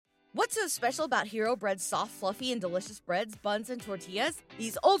What's so special about Hero Bread's soft, fluffy, and delicious breads, buns, and tortillas?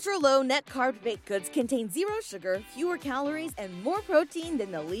 These ultra-low net-carb baked goods contain zero sugar, fewer calories, and more protein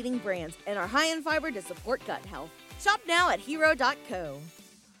than the leading brands, and are high in fiber to support gut health. Shop now at hero.co.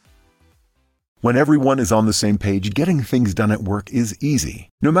 When everyone is on the same page, getting things done at work is easy.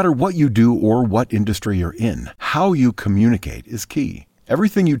 No matter what you do or what industry you're in, how you communicate is key.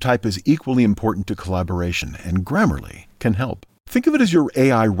 Everything you type is equally important to collaboration, and Grammarly can help. Think of it as your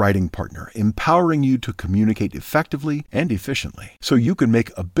AI writing partner, empowering you to communicate effectively and efficiently so you can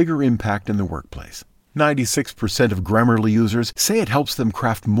make a bigger impact in the workplace. 96% of Grammarly users say it helps them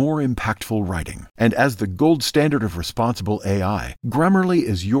craft more impactful writing. And as the gold standard of responsible AI, Grammarly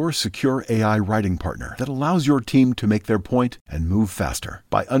is your secure AI writing partner that allows your team to make their point and move faster.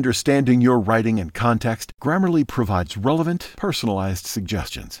 By understanding your writing and context, Grammarly provides relevant, personalized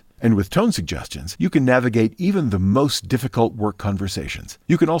suggestions. And with tone suggestions, you can navigate even the most difficult work conversations.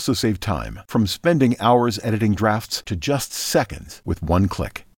 You can also save time, from spending hours editing drafts to just seconds with one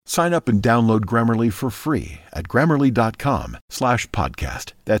click. Sign up and download Grammarly for free at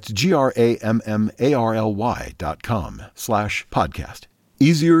Grammarly.com/podcast. That's GRAMMARLY.com/podcast.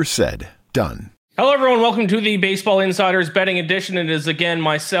 Easier said, done. Hello, everyone. Welcome to the Baseball Insiders Betting Edition. It is again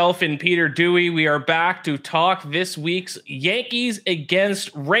myself and Peter Dewey. We are back to talk this week's Yankees against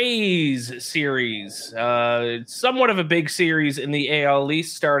Rays series. Somewhat of a big series in the AL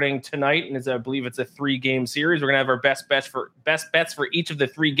East starting tonight, and I believe it's a 3-game series. We're going to have our best bets for each of the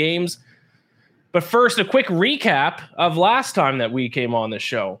 3 games. But first, a quick recap of last time that we came on the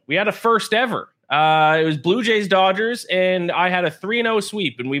show. We had a first ever. It was Blue Jays Dodgers, and I had a 3-0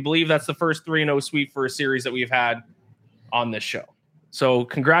 sweep, and we believe that's the first 3-0 sweep for a series that we've had on this show. So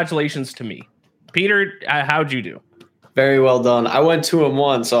congratulations to me. Peter, how'd you do? Very well done. I went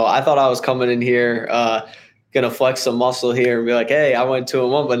 2-1, so I thought I was coming in here gonna flex some muscle here and be like, hey, I went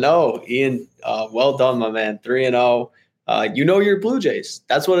 2-1, but no, Ian, well done, my man. 3-0. You know your Blue Jays.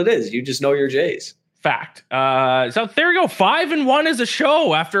 That's what it is. You just know your Jays. Fact. So there we go. 5-1 as a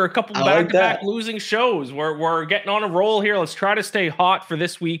show after a couple back-to-back losing shows. We're getting on a roll here. Let's try to stay hot for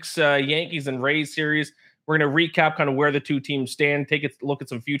this week's Yankees and Rays series. We're going to recap kind of where the two teams stand, take a look at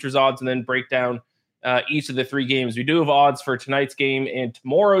some futures odds, and then break down each of the 3 games. We do have odds for tonight's game and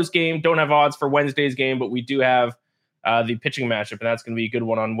tomorrow's game. Don't have odds for Wednesday's game, but we do have the pitching matchup, and that's going to be a good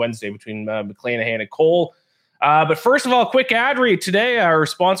one on Wednesday between McClanahan and Cole. But first of all, quick ad read today. Our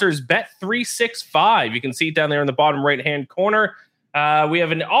sponsor is Bet365. You can see it down there in the bottom right-hand corner. We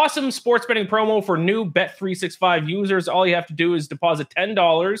have an awesome sports betting promo for new Bet365 users. All you have to do is deposit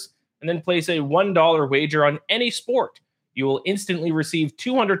 $10 and then place a $1 wager on any sport. You will instantly receive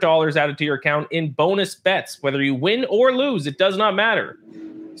 $200 added to your account in bonus bets. Whether you win or lose, it does not matter.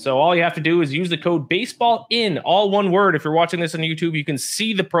 So all you have to do is use the code BASEBALLIN, all one word. If you're watching this on YouTube, you can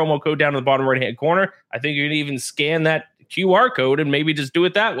see the promo code down in the bottom right-hand corner. I think you can even scan that QR code and maybe just do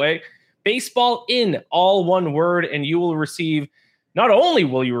it that way. BASEBALLIN, all one word, and you will receive, not only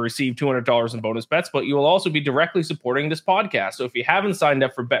will you receive $200 in bonus bets, but you will also be directly supporting this podcast. So if you haven't signed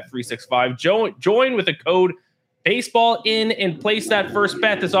up for Bet365, join with the code BASEBALLIN and place that first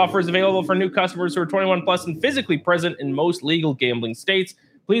bet. This offer is available for new customers who are 21 plus and physically present in most legal gambling states.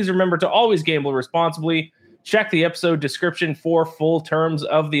 Please remember to always gamble responsibly. Check the episode description for full terms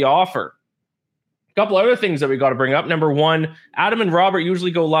of the offer. A couple other things that we got to bring up. Number one, Adam and Robert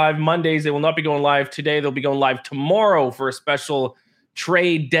usually go live Mondays. They will not be going live today. They'll be going live tomorrow for a special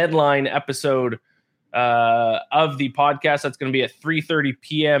trade deadline episode of the podcast. That's going to be at 3:30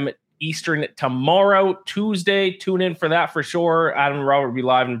 p.m. Eastern tomorrow, Tuesday. Tune in for that for sure. Adam and Robert will be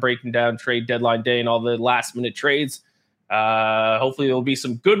live and breaking down trade deadline day and all the last minute trades. Hopefully there'll be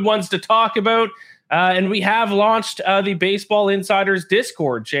some good ones to talk about. And we have launched the Baseball Insiders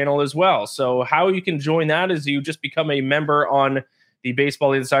Discord channel as well. So how you can join that is you just become a member on the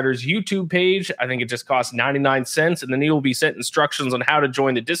Baseball Insiders YouTube page. I think it just costs 99 cents. And then you will be sent instructions on how to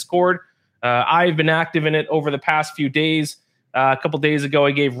join the Discord. I've been active in it over the past few days. A couple days ago,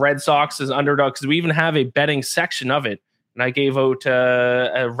 I gave Red Sox as underdogs because we even have a betting section of it. And I gave out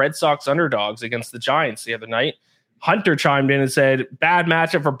Red Sox underdogs against the Giants the other night. Hunter chimed in and said, bad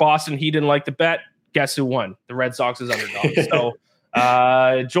matchup for Boston. He didn't like the bet. Guess who won? The Red Sox is underdogs. So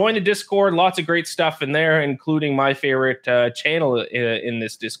join the Discord. Lots of great stuff in there, including my favorite channel in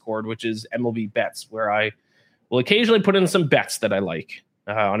this Discord, which is MLB Bets, where I will occasionally put in some bets that I like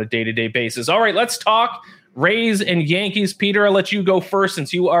on a day-to-day basis. All right, let's talk Rays and Yankees. Peter, I'll let you go first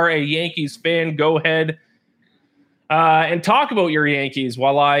since you are a Yankees fan. Go ahead and talk about your Yankees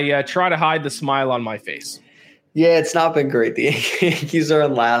while I try to hide the smile on my face. Yeah, it's not been great. The Yankees are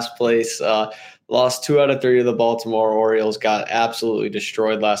in last place. lost 2 out of 3 to the Baltimore Orioles, got absolutely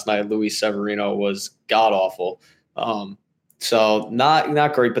destroyed last night. Luis Severino was god-awful. So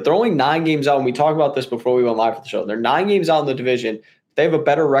not great, but they're only 9 games out. And we talked about this before we went live for the show. They're 9 games out in the division. They have a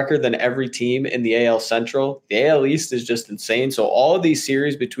better record than every team in the AL Central. The AL East is just insane. So all of these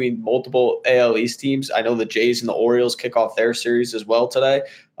series between multiple AL East teams, I know the Jays and the Orioles kick off their series as well today.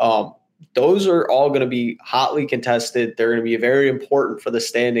 Those are all going to be hotly contested. They're going to be very important for the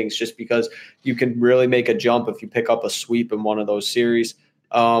standings just because you can really make a jump if you pick up a sweep in one of those series.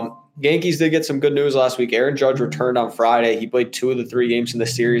 Yankees did get some good news last week. Aaron Judge returned on Friday. He played 2 of the 3 games in the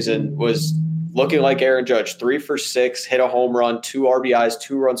series and was looking like Aaron Judge, 3 for 6, hit a home run, 2 RBIs,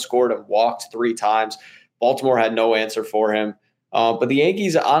 2 runs scored, and walked 3 times. Baltimore had no answer for him. But the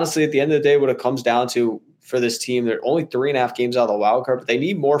Yankees, honestly, at the end of the day, what it comes down to for this team, they're only 3.5 games out of the wild card, but they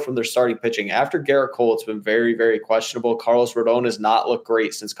need more from their starting pitching. After Garrett Cole, it's been very, very questionable. Carlos Rodon has not looked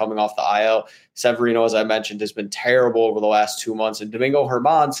great since coming off the IL. Severino, as I mentioned, has been terrible over the last 2 months. And Domingo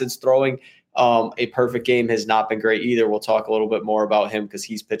Germán, since throwing a perfect game, has not been great either. We'll talk a little bit more about him because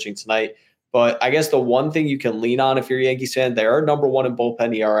he's pitching tonight. But I guess the one thing you can lean on if you're a Yankees fan, they are number 1 in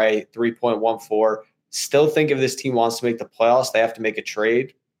bullpen ERA, 3.14. Still think if this team wants to make the playoffs, they have to make a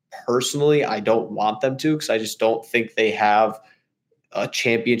trade. Personally, I don't want them to because I just don't think they have a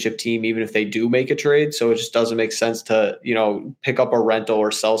championship team, even if they do make a trade. So it just doesn't make sense to, pick up a rental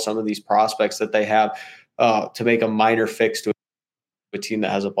or sell some of these prospects that they have to make a minor fix to a team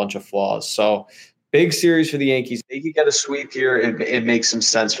that has a bunch of flaws. So big series for the Yankees. They could get a sweep here. It makes some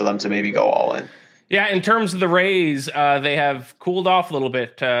sense for them to maybe go all in. Yeah, in terms of the Rays, they have cooled off a little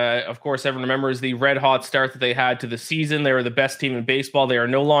bit. Of course, everyone remembers the red-hot start that they had to the season. They were the best team in baseball. They are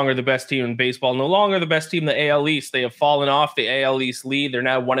no longer the best team in baseball, no longer the best team in the AL East. They have fallen off the AL East lead. They're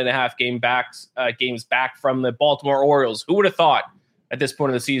now 1.5 games back from the Baltimore Orioles. Who would have thought at this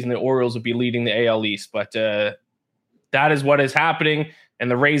point of the season the Orioles would be leading the AL East? But that is what is happening,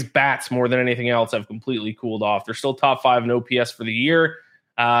 and the Rays' bats, more than anything else, have completely cooled off. They're still top 5 in OPS for the year.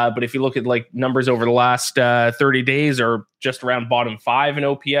 But if you look at numbers over the last 30 days, are just around bottom 5 in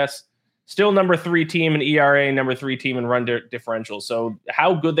OPS, still number 3 team in ERA, number 3 team in run differential. So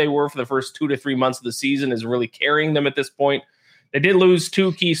how good they were for the first 2 to 3 months of the season is really carrying them at this point. They did lose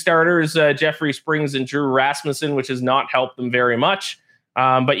 2 key starters, Jeffrey Springs and Drew Rasmussen, which has not helped them very much.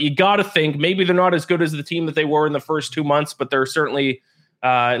 But you got to think maybe they're not as good as the team that they were in the first 2 months, but they're certainly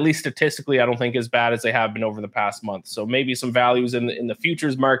at least statistically, I don't think as bad as they have been over the past month. So maybe some values in the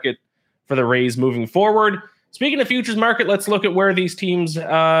futures market for the Rays moving forward. Speaking of futures market, let's look at where these teams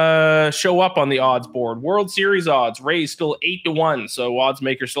show up on the odds board. World Series odds, Rays still 8-1. So odds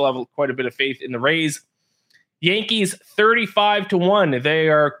makers still have quite a bit of faith in the Rays. Yankees 35-1. They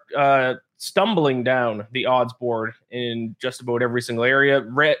are stumbling down the odds board in just about every single area.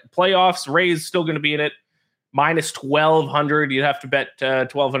 Playoffs, Rays still going to be in it. Minus 1,200. You'd have to bet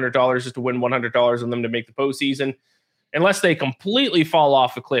 $1,200 just to win $100 on them to make the postseason. Unless they completely fall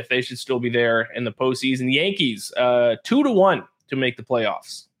off a cliff, they should still be there in the postseason. Yankees 2-1 to make the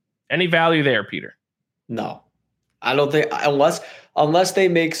playoffs. Any value there, Peter? No, I don't think unless they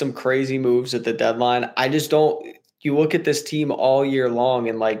make some crazy moves at the deadline. I just don't. You look at this team all year long,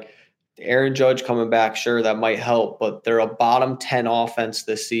 and Aaron Judge coming back, sure, that might help, but they're a bottom 10 offense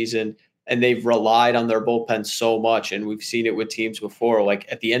this season. And they've relied on their bullpen so much, and we've seen it with teams before.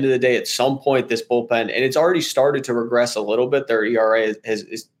 At the end of the day, at some point, this bullpen, and it's already started to regress a little bit. Their ERA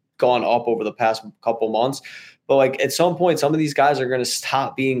has gone up over the past couple months. But at some point, some of these guys are going to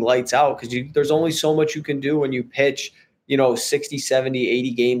stop being lights out because there's only so much you can do when you pitch, 60, 70,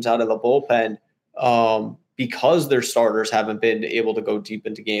 80 games out of the bullpen because their starters haven't been able to go deep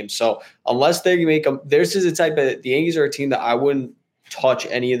into games. So unless they make them, this is a type of – the Yankees are a team that I wouldn't touch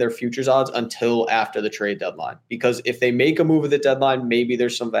any of their futures odds until after the trade deadline, because if they make a move at the deadline, maybe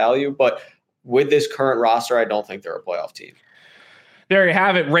there's some value, but with this current roster, I don't think they're a playoff team. There you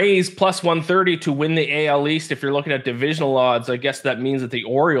have it. Rays plus 130 to win the AL East. If you're looking at divisional odds, I guess that means that the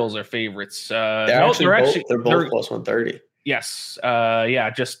Orioles are favorites. They're both plus 130. Yes.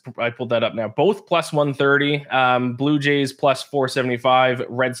 I pulled that up now. Both plus 130. Blue Jays plus 475.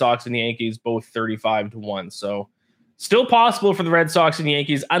 Red Sox and the Yankees both 35-1. So still possible for the Red Sox and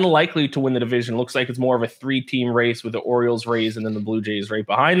Yankees. Unlikely to win the division. Looks like it's more of a 3-team race with the Orioles, Rays, and then the Blue Jays right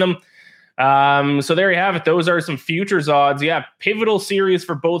behind them. So there you have it. Those are some futures odds. Yeah, pivotal series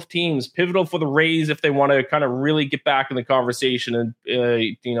for both teams. Pivotal for the Rays if they want to kind of really get back in the conversation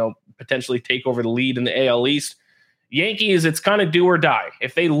and potentially take over the lead in the AL East. Yankees, it's kind of do or die.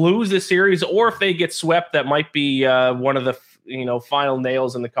 If they lose the series or if they get swept, that might be one of the final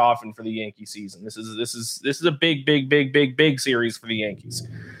nails in the coffin for the Yankee season. This is a big series for the Yankees.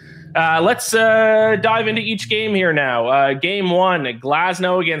 Let's dive into each game here now. Game 1,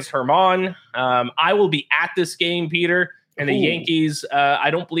 Glasnow against Herman. I will be at this game, Peter. And the Yankees, I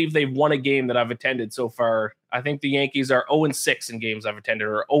don't believe they've won a game that I've attended so far. I think the Yankees are 0-6 in games I've attended,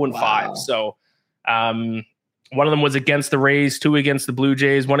 or 0-5. Wow. So one of them was against the Rays, 2 against the Blue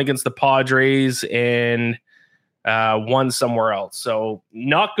Jays, 1 against the Padres, and 1 somewhere else. So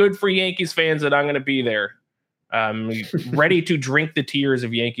not good for Yankees fans that I'm going to be there. Ready to drink the tears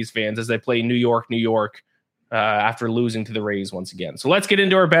of Yankees fans as they play New York, after losing to the Rays once again. So let's get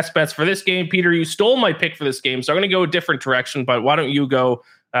into our best bets for this game. Peter, you stole my pick for this game, so I'm going to go a different direction, but why don't you go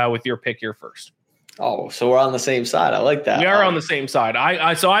with your pick here first? Oh, so we're on the same side. I like that. We are on the same side.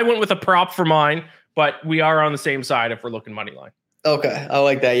 So I went with a prop for mine, but we are on the same side if we're looking money line. Okay, I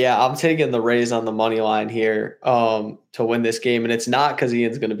like that. Yeah, I'm taking the Rays on the money line here to win this game, and it's not because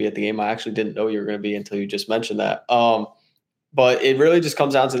Ian's going to be at the game. I actually didn't know you were going to be until you just mentioned that. But it really just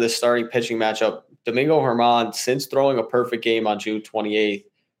comes down to this starting pitching matchup. Domingo Germán, since throwing a perfect game on June 28th,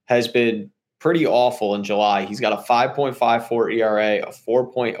 has been pretty awful in July. He's got a 5.54 ERA, a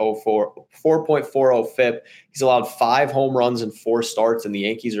 4.40 FIP. He's allowed 5 home runs in 4 starts, and the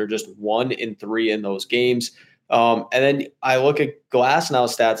Yankees are just 1-3 in those games. And then I look at Glasnow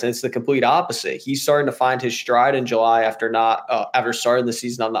stats, and it's the complete opposite. He's starting to find his stride in July after starting the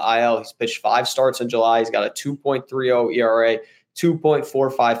season on the IL. He's pitched 5 starts in July. He's got a 2.30 ERA,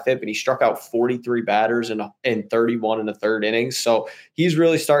 2.45 FIP, and he struck out 43 batters in 31 and a third innings. So he's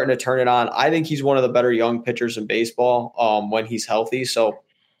really starting to turn it on. I think he's one of the better young pitchers in baseball when he's healthy. So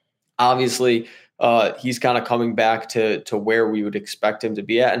obviously he's kind of coming back to where we would expect him to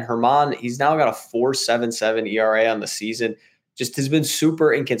be at. And Germán, he's now got a 4.77 ERA on the season. Just has been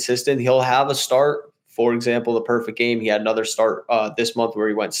super inconsistent. He'll have a start. For example, the perfect game. He had another start this month where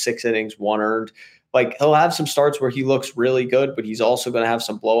he went 6 innings, 1 earned. Like, he'll have some starts where he looks really good, but he's also going to have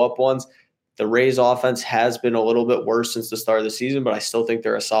some blow-up ones. The Rays offense has been a little bit worse since the start of the season, but I still think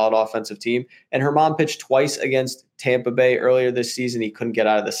they're a solid offensive team. And Germán pitched twice against Tampa Bay earlier this season. He couldn't get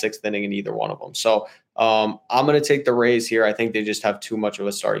out of the 6th inning in either one of them. So I'm going to take the Rays here. I think they just have too much of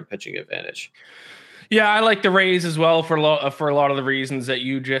a starting pitching advantage. Yeah, I like the Rays as well for a lot of the reasons that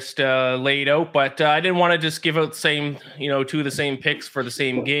you just laid out, but I didn't want to just give out the same, two of the same picks for the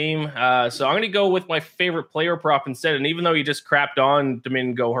same game. So I'm going to go with my favorite player prop instead. And even though you just crapped on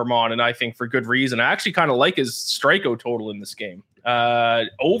Domingo Germán, and I think for good reason, I actually kind of like his strikeout total in this game.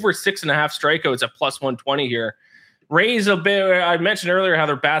 Over 6.5 strikeouts at plus 120 here. Rays a bit. I mentioned earlier how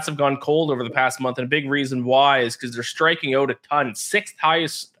their bats have gone cold over the past month, and a big reason why is because they're striking out a ton. 6th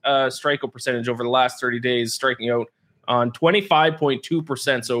highest strikeout percentage over the last 30 days, striking out on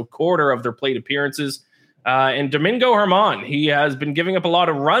 25.2%, so a quarter of their plate appearances. And Domingo Germán, he has been giving up a lot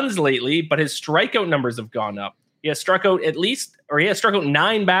of runs lately, but his strikeout numbers have gone up. He has struck out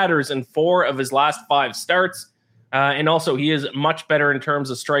 9 batters in 4 of his last 5 starts. And also, he is much better in terms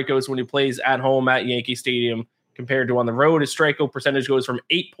of strikeouts when he plays at home at Yankee Stadium compared to on the road. His strikeout percentage goes from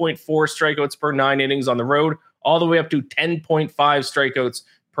 8.4 strikeouts per 9 innings on the road all the way up to 10.5 strikeouts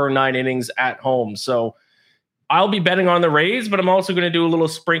per 9 innings at home. So I'll be betting on the Rays, but I'm also going to do a little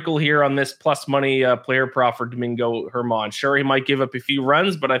sprinkle here on this plus money player prop for Domingo Germán. Sure, he might give up a few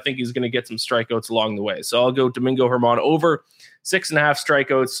runs, but I think he's going to get some strikeouts along the way. So I'll go Domingo Germán over 6.5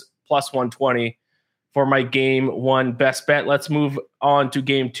 strikeouts plus 120 for my game 1 best bet. Let's move on to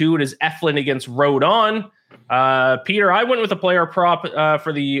game 2. It is Eflin against Rodon. Peter, I went with a player prop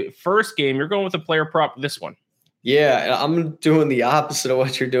for the first game. You're going with a player prop this one. Yeah, I'm doing the opposite of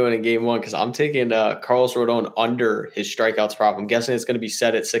what you're doing in game 1 because I'm taking Carlos Rodon under his strikeouts prop. I'm guessing it's going to be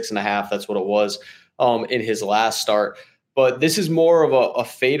set at 6.5. That's what it was in his last start. But this is more of a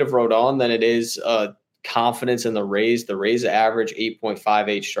fate of Rodon than it is confidence in the Rays. The Rays average 8.58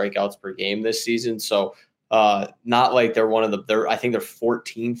 strikeouts per game this season. So not like they're I think they're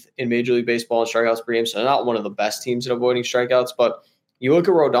 14th in Major League Baseball in strikeouts per game. So they're not one of the best teams at avoiding strikeouts. But you look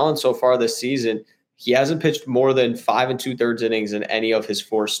at Rodon so far this season, he hasn't pitched more than 5 2/3 innings in any of his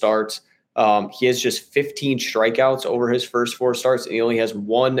 4 starts. He has just 15 strikeouts over his first 4 starts, and he only has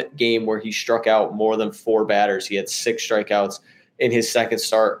 1 game where he struck out more than 4 batters. He had 6 strikeouts in his second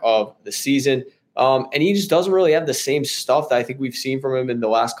start of the season. And he just doesn't really have the same stuff that I think we've seen from him in the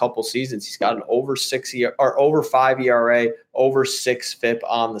last couple seasons. He's got an over 5 ERA, over 6 FIP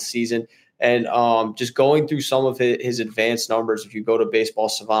on the season. And just going through some of his advanced numbers, if you go to Baseball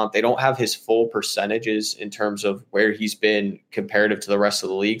Savant, they don't have his full percentages in terms of where he's been comparative to the rest of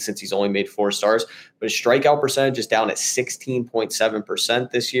the league since he's only made 4 starts. But his strikeout percentage is down at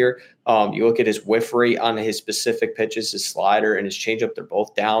 16.7% this year. You look at his whiff rate on his specific pitches, his slider and his changeup, they're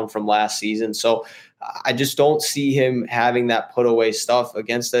both down from last season. So I just don't see him having that put away stuff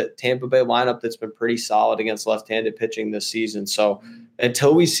against the Tampa Bay lineup that's been pretty solid against left-handed pitching this season. So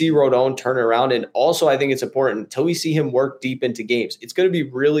until we see Rodon turn it around, and also I think it's important until we see him work deep into games, it's going to be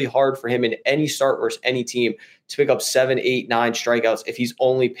really hard for him in any start versus any team to pick up 7, 8, 9 strikeouts if he's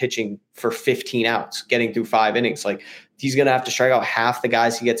only pitching for 15 outs, getting through 5 innings. Like, he's going to have to strike out half the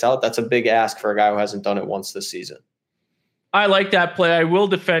guys he gets out. That's a big ask for a guy who hasn't done it once this season. I like that play. I will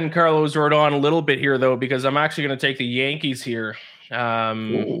defend Carlos Rodon a little bit here, though, because I'm actually going to take the Yankees here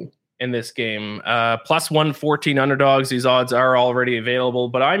in this game. Plus 114 underdogs. These odds are already available,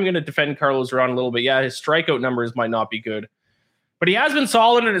 but I'm going to defend Carlos Rodon a little bit. Yeah, his strikeout numbers might not be good, but he has been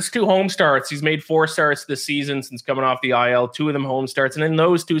solid in his 2 home starts. He's made 4 starts this season since coming off the IL, 2 of them home starts. And in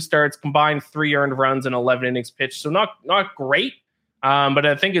those 2 starts, combined 3 earned runs and 11 innings pitched. So not great. But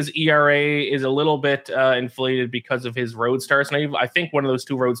I think his ERA is a little bit inflated because of his road starts. And I think one of those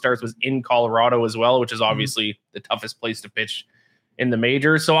 2 road starts was in Colorado as well, which is obviously the toughest place to pitch in the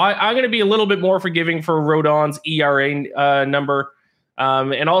majors. So I'm going to be a little bit more forgiving for Rodon's ERA number.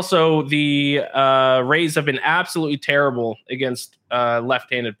 And also the Rays have been absolutely terrible against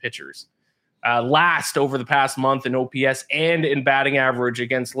left-handed pitchers. Last over the past month in OPS and in batting average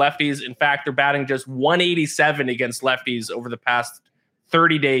against lefties. In fact, they're batting just 187 against lefties over the past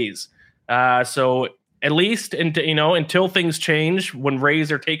 30 days. So at least until things change, when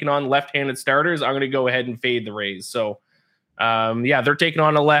Rays are taking on left-handed starters, I'm going to go ahead and fade the Rays. So they're taking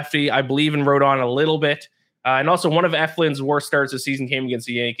on a lefty. I believe in Rodon a little bit. And also one of Eflin's worst starts this season came against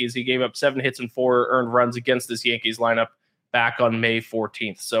the Yankees. He gave up 7 hits and 4 earned runs against this Yankees lineup back on May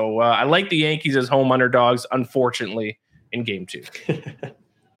 14th. So I like the Yankees as home underdogs, unfortunately, in game 2.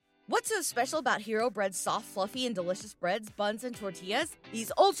 What's so special about Hero Bread's soft, fluffy, and delicious breads, buns, and tortillas?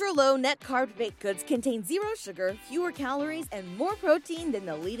 These ultra-low net-carb baked goods contain 0 sugar, fewer calories, and more protein than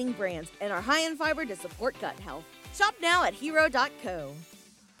the leading brands, and are high in fiber to support gut health. Shop now at hero.co.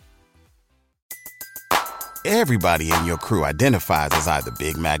 Everybody in your crew identifies as either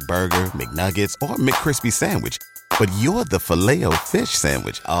Big Mac Burger, McNuggets, or McCrispy Sandwich. But you're the Filet-O-Fish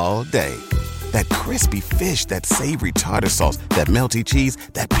Sandwich all day. That crispy fish, that savory tartar sauce, that melty cheese,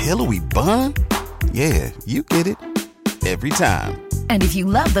 that pillowy bun. Yeah, you get it. Every time. And if you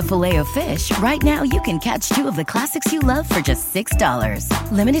love the Filet-O-Fish, right now you can catch 2 of the classics you love for just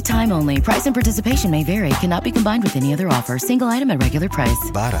 $6. Limited time only. Price and participation may vary. Cannot be combined with any other offer. Single item at regular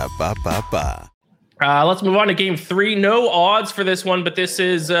price. Ba-da-ba-ba-ba. Let's move on to game 3. No odds for this one, but this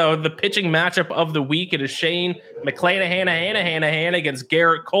is the pitching matchup of the week. It is Shane McClanahan against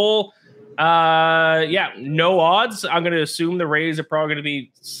Garrett Cole. No odds. I'm going to assume the Rays are probably going to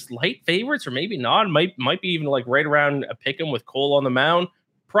be slight favorites, or maybe not. Might be even like right around a pick 'em with Cole on the mound.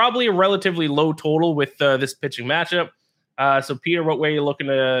 Probably a relatively low total with this pitching matchup. So, Peter, what way are you looking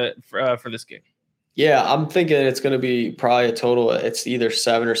for this game? Yeah, I'm thinking it's going to be probably a total. It's either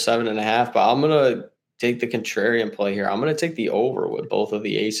 7 or 7.5, but I'm going to take the contrarian play here. I'm going to take the over with both of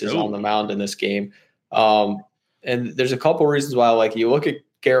the aces on the mound in this game. And there's a couple reasons why I like it. You look at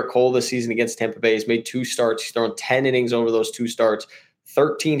Garrett Cole this season against Tampa Bay. He's made 2 starts. He's thrown 10 innings over those 2 starts,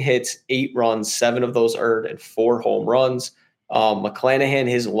 13 hits, 8 runs, 7 of those earned, and 4 home runs. McClanahan,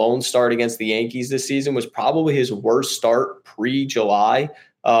 his lone start against the Yankees this season was probably his worst start pre-July.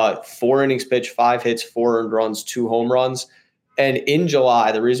 4 innings pitched, 5 hits, 4 earned runs, 2 home runs. And in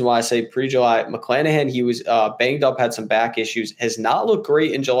July, the reason why I say pre-July, McClanahan, he was banged up, had some back issues, has not looked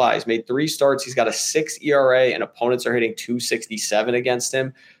great in July. He's made 3 starts. He's got a 6 ERA, and opponents are hitting 267 against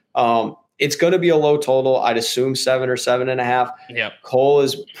him. It's going to be a low total. I'd assume 7 or 7.5. Yep. Cole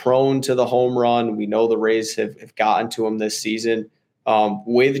is prone to the home run. We know the Rays have gotten to him this season.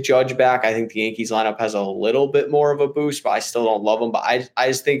 With Judge back, I think the Yankees lineup has a little bit more of a boost, but I still don't love them. But I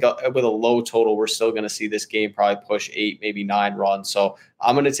just think with a low total, we're still going to see this game probably push 8, maybe 9 runs. So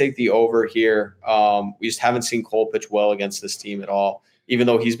I'm going to take the over here. We just haven't seen Cole pitch well against this team at all, even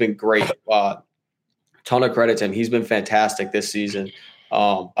though he's been great. Ton of credit to him. He's been fantastic this season.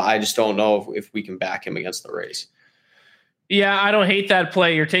 But I just don't know if we can back him against the Rays. Yeah, I don't hate that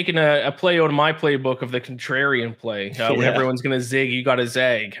play. You're taking a play out of my playbook of the contrarian play. When everyone's going to zig, you got to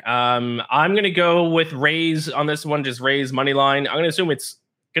zag. I'm going to go with Rays on this one, just Rays money line. I'm going to assume it's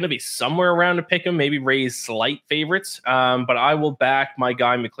going to be somewhere around to pick 'em, maybe Rays slight favorites. But I will back my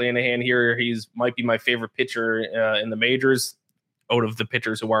guy McClanahan here. He's might be my favorite pitcher in the majors out of the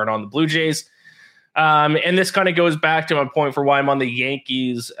pitchers who aren't on the Blue Jays. And this kind of goes back to my point for why I'm on the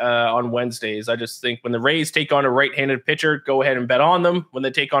Yankees on Wednesdays. I just think when the Rays take on a right-handed pitcher, go ahead and bet on them. When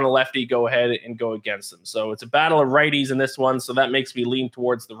they take on a lefty, go ahead and go against them. So it's a battle of righties in this one, so that makes me lean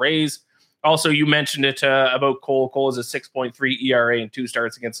towards the Rays. Also, you mentioned it about Cole. Cole is a 6.3 ERA and 2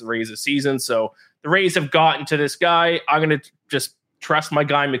 starts against the Rays this season. So the Rays have gotten to this guy. I'm going to just trust my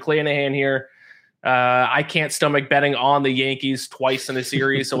guy McClanahan here. I can't stomach betting on the Yankees twice in a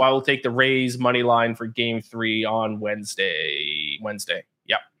series, so I will take the Rays money line for Game 3 on Wednesday.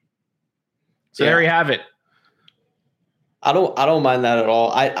 Yep. So there you have it. I don't mind that at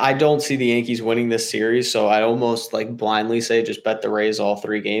all. I don't see the Yankees winning this series, so I almost like blindly say just bet the Rays all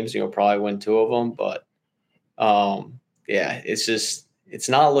 3 games. You'll probably win 2 of them, but it's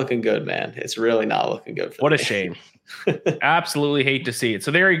not looking good, man. It's really not looking good. What a shame. Absolutely hate to see it.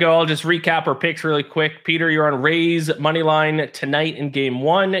 So there you go. I'll just recap our picks really quick. Peter, you're on Rays money line tonight in Game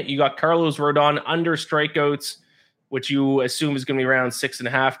 1. You got Carlos Rodon under strikeouts, which you assume is going to be around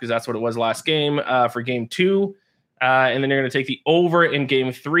 6.5 because that's what it was last game for Game 2. And then you're going to take the over in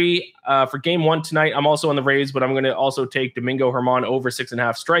Game 3. For Game 1 tonight, I'm also on the Rays, but I'm going to also take Domingo Germán over 6.5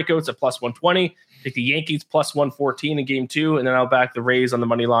 strikeouts at plus 120. Take the Yankees plus 114 in Game 2, and then I'll back the Rays on the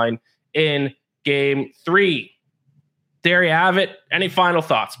money line in Game 3. There you have it. Any final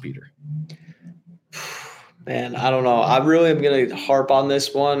thoughts, Peter? Man, I don't know. I really am going to harp on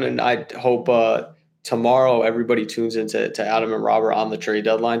this one, and I hope tomorrow everybody tunes into Adam and Robert on the trade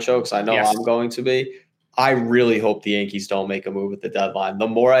deadline show because I know I'm going to be. I really hope the Yankees don't make a move at the deadline. The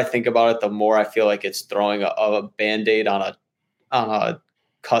more I think about it, the more I feel like it's throwing a Band-Aid on a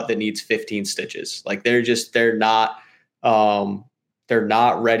cut that needs 15 stitches. Like they're not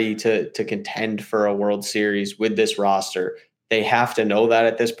ready to contend for a World Series with this roster. They have to know that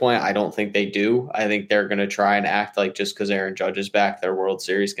at this point. I don't think they do. I think they're going to try and act like just because Aaron Judge is back, they're World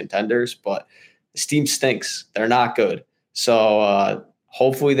Series contenders. But this team stinks. They're not good. So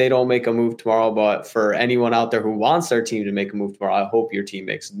hopefully they don't make a move tomorrow. But for anyone out there who wants their team to make a move tomorrow, I hope your team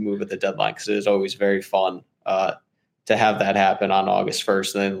makes a move at the deadline because it is always very fun to have that happen on August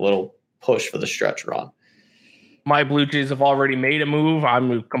 1st and then a little push for the stretch run. My Blue Jays have already made a move.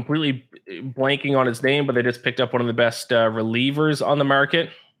 I'm completely blanking on his name, but they just picked up one of the best relievers on the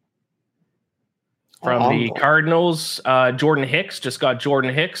market from the Cardinals. Jordan Hicks just got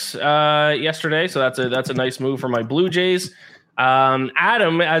Jordan Hicks yesterday, so that's a nice move for my Blue Jays.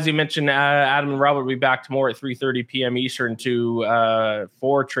 Adam, as you mentioned, Adam and Robert will be back tomorrow at 3:30 p.m. Eastern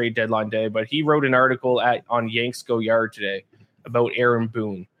for trade deadline day. But he wrote an article on Yanks Go Yard today about Aaron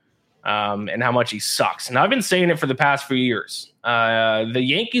Boone. And how much he sucks. And I've been saying it for the past few years. The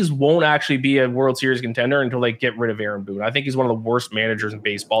Yankees won't actually be a World Series contender until they get rid of Aaron Boone. I think he's one of the worst managers in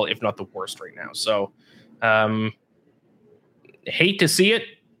baseball, if not the worst right now. So hate to see it,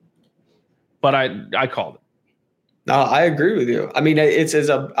 but I called it. No, I agree with you. I mean,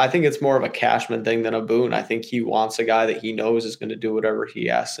 I think it's more of a Cashman thing than a Boone. I think he wants a guy that he knows is going to do whatever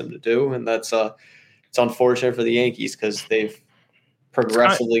he asks him to do. And it's unfortunate for the Yankees because they've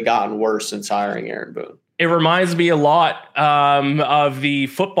progressively gotten worse since hiring Aaron Boone. It reminds me a lot of the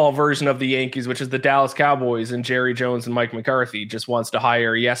football version of the Yankees, which is the Dallas Cowboys and Jerry Jones and Mike McCarthy just wants to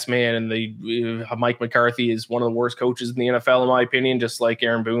hire a yes man. And Mike McCarthy is one of the worst coaches in the NFL, in my opinion, just like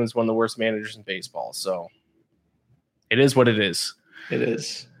Aaron Boone is one of the worst managers in baseball. So it is what it is. It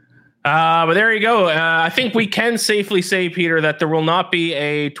is. But there you go. I think we can safely say, Peter, that there will not be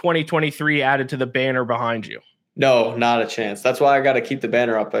a 2023 added to the banner behind you. No, not a chance. That's why I got to keep the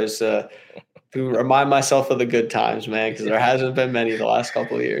banner up. I just to remind myself of the good times, man, because there hasn't been many the last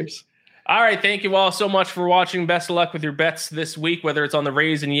couple of years. All right. Thank you all so much for watching. Best of luck with your bets this week, whether it's on the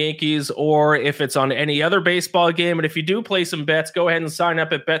Rays and Yankees or if it's on any other baseball game. And if you do play some bets, go ahead and sign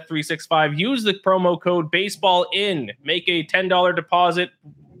up at Bet365. Use the promo code BASEBALLIN. Make a $10 deposit.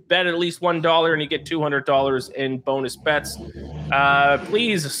 Bet at least $1 and you get $200 in bonus bets.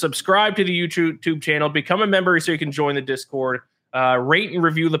 Please subscribe to the YouTube channel, become a member so you can join the Discord, rate and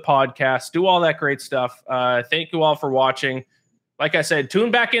review the podcast, do all that great stuff. Thank you all for watching. Like I said, tune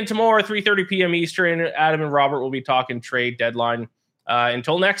back in tomorrow, 3:30 p.m. Eastern. Adam and Robert will be talking trade deadline.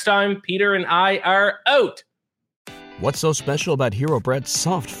 Until next time, Peter and I are out. What's so special about Hero Bread's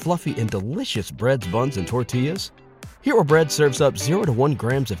soft, fluffy, and delicious breads, buns, and tortillas? Hero Bread serves up 0 to 1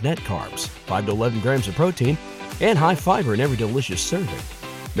 grams of net carbs, 5 to 11 grams of protein, and high fiber in every delicious serving.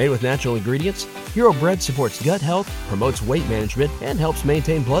 Made with natural ingredients, Hero Bread supports gut health, promotes weight management, and helps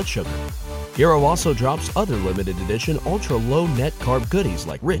maintain blood sugar. Hero also drops other limited edition ultra-low net carb goodies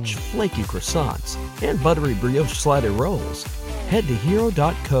like rich, flaky croissants and buttery brioche slider rolls. Head to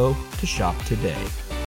hero.co to shop today.